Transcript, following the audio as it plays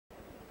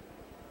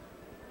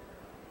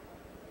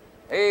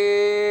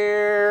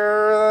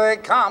Here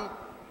they come.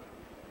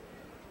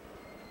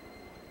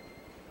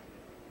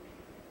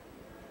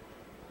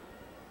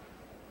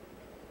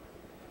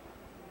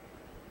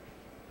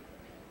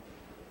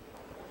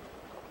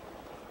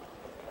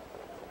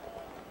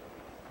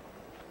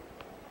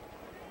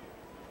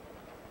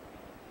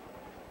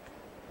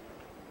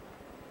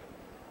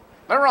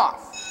 They're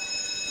off.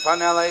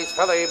 Finelli's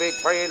filly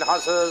between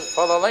horses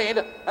for the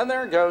lead, and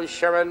there goes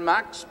Sharon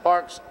Mack.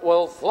 Sparks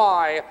will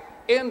fly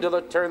into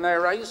the turn they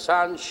race,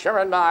 and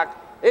Sharon Mack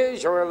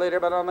is your leader,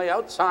 but on the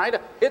outside,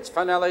 it's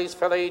Finelli's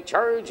filly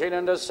charging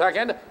into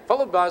second,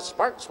 followed by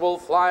Sparks will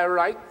fly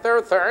right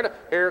there third.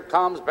 Here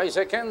comes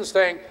Basic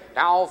Instinct.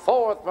 Now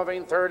fourth,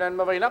 moving third and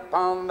moving up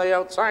on the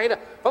outside,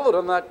 followed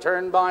on that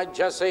turn by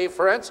Jesse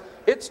Fritz.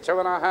 It's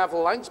 2.5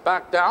 lengths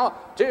back now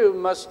to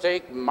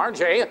Mistake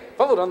Margie,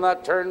 followed on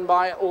that turn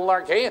by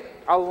Larky.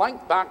 A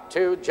length back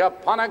to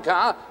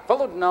Japonica,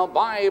 followed now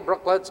by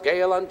Brooklet's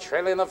Gale, and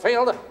trailing the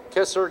field,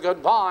 Kiss Her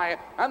Goodbye.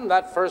 And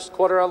that first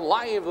quarter a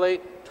lively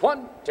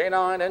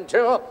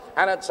 29-2,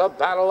 and it's a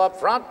battle up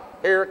front.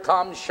 Here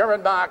comes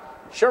Sharon Mack.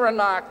 Sharon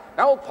Mack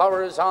now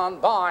powers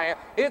on by.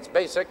 It's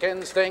Basic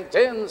Instinct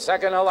in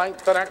second, a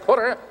length and a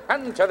quarter,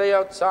 and to the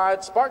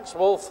outside Sparks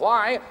will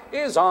fly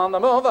is on the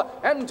move,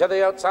 and to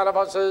the outside of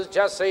us is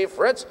Jesse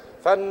Fritz.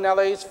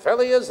 Finelli's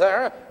filly is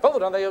there,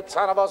 followed on the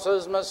outside of us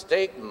is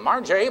Mistake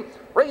Margie,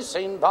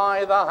 racing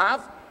by the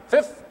half.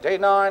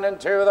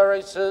 59-2, the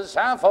race is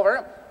half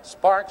over.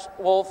 Sparks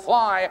will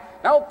fly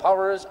now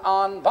powers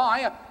on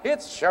by.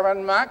 It's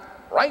Sharon Mack.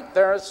 Right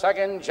there,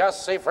 second,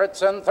 Jesse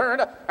Fritz in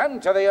third.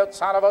 And to the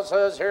outside of us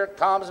is here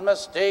comes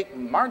Mistake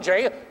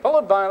Margie,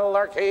 followed by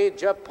Larky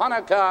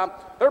Japonica.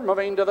 They're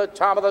moving to the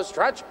top of the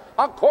stretch,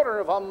 a quarter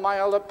of a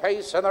mile of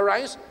pace in the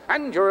race.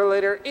 And your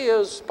leader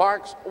is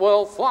Sparks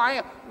will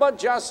fly, but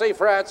Jesse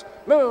Fritz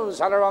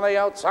moves under on the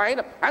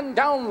outside, and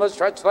down the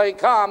stretch they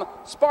come.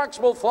 Sparks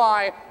will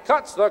fly,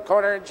 cuts the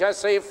corner,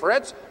 Jesse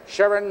Fritz.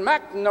 Sharon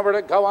Mack nowhere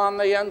to go on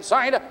the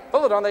inside,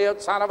 followed on the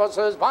outside of us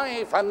is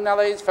by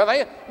Finelli's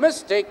filly.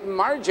 Mistake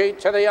Margie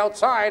to the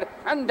outside,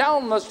 and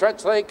down the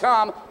stretch they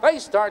come. They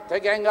start to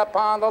gang up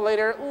on the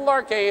leader,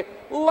 Larky.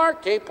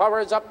 Larky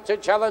powers up to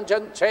challenge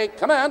and take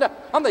command.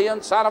 On the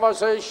inside of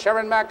us is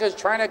Sharon Mack is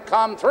trying to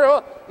come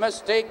through.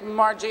 Mistake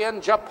Margie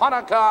and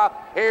Japonica.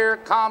 Here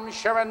comes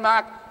Sharon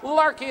Mack.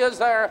 Larky is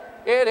there.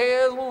 It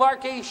is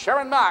Larky,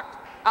 Sharon Mack,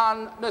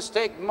 and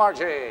Mistake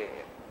Margie.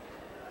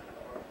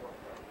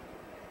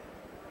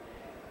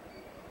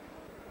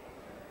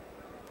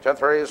 To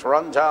three's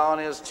rundown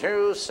is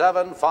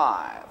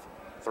 2-7-5,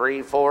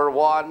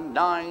 3-4-1,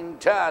 9,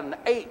 10,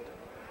 8,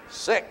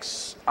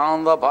 6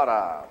 on the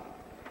bottom.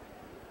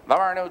 There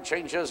are no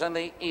changes in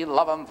the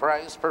 11th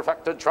race.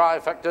 Perfected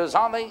trifectas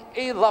on the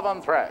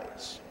 11th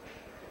race.